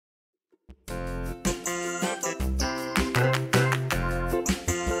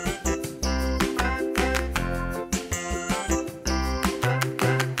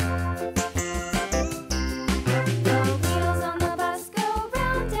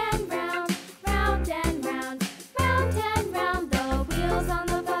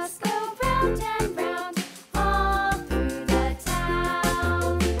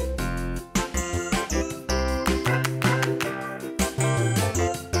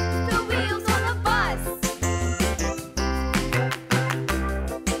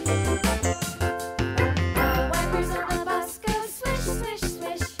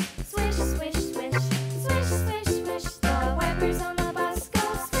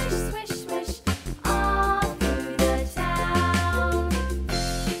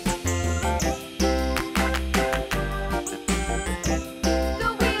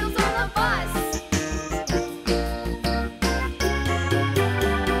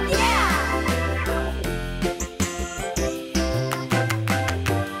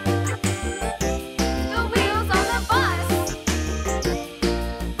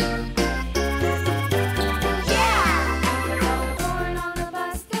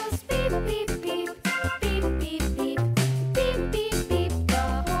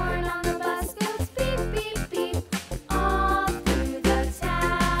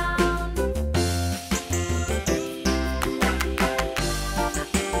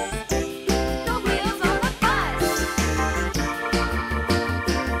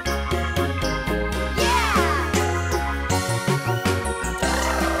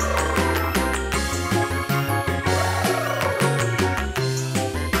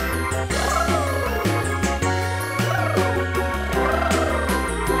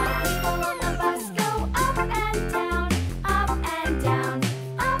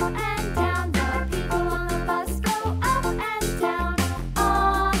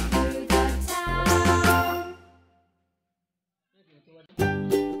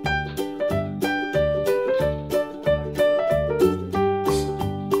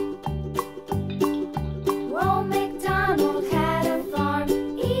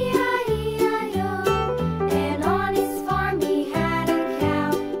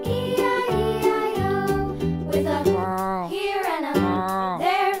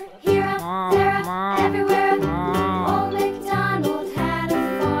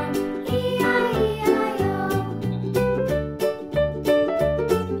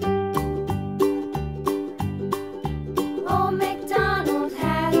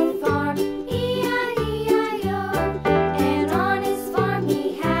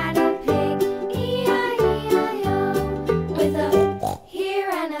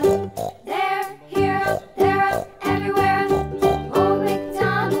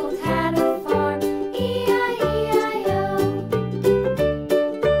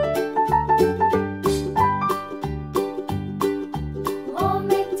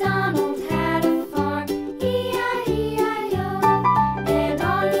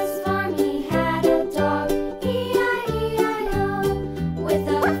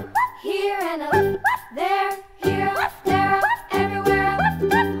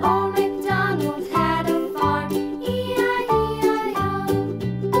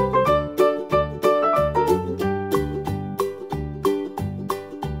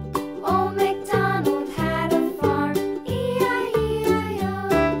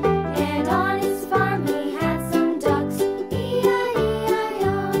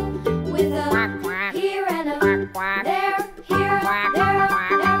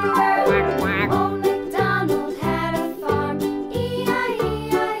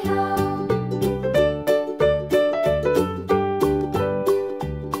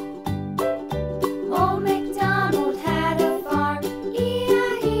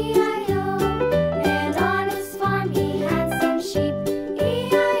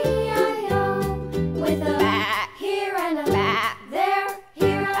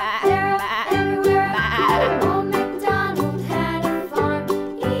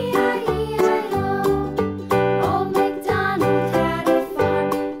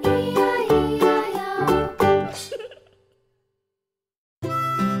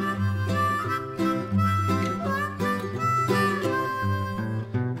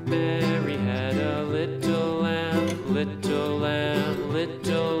Mary had a little lamb, little lamb,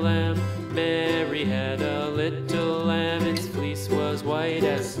 little lamb. Mary had a little lamb, its fleece was white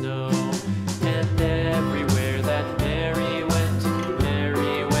as snow. And everywhere that Mary went,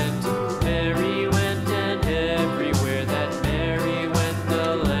 Mary went, Mary went. And everywhere that Mary went,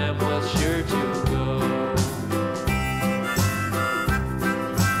 the lamb was sure to go.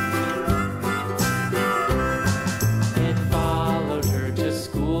 It followed her to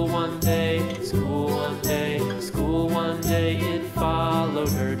school one day, school one day, school one day. It followed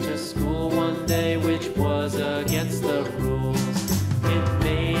her to school one day, which was against the rules. It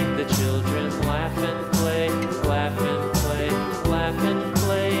made the children laugh and play, laugh and play, laugh and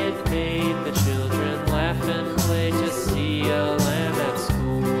play. It made the children laugh and play to see a lamb at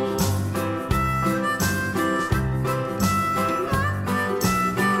school.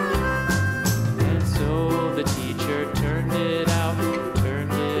 And so the teacher turned it out,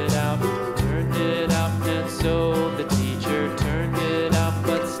 turned it out, turned it out. And so the teacher turned it out,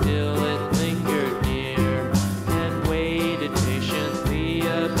 but still it lingered near and waited patiently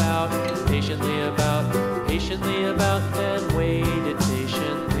about, patiently about, and waited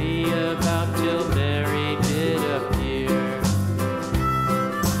patiently about till Mary did appear.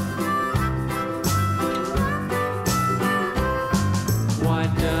 Why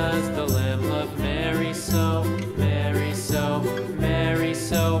does the lamb love Mary so, Mary so, Mary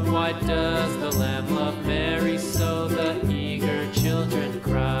so? Why does the lamb love Mary so? The eager children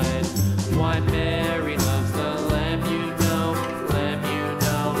cried. Why Mary loves the lamb, you know, lamb, you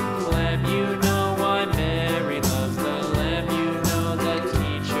know, lamb, you know. Why Mary loves the lamb, you know, the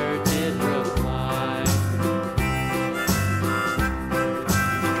teacher did reply.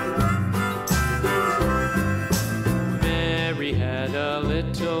 Mary had a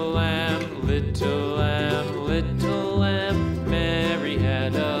little lamb, little lamb, little lamb. Mary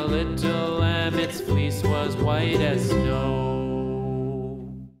had a little lamb, its fleece was white as snow.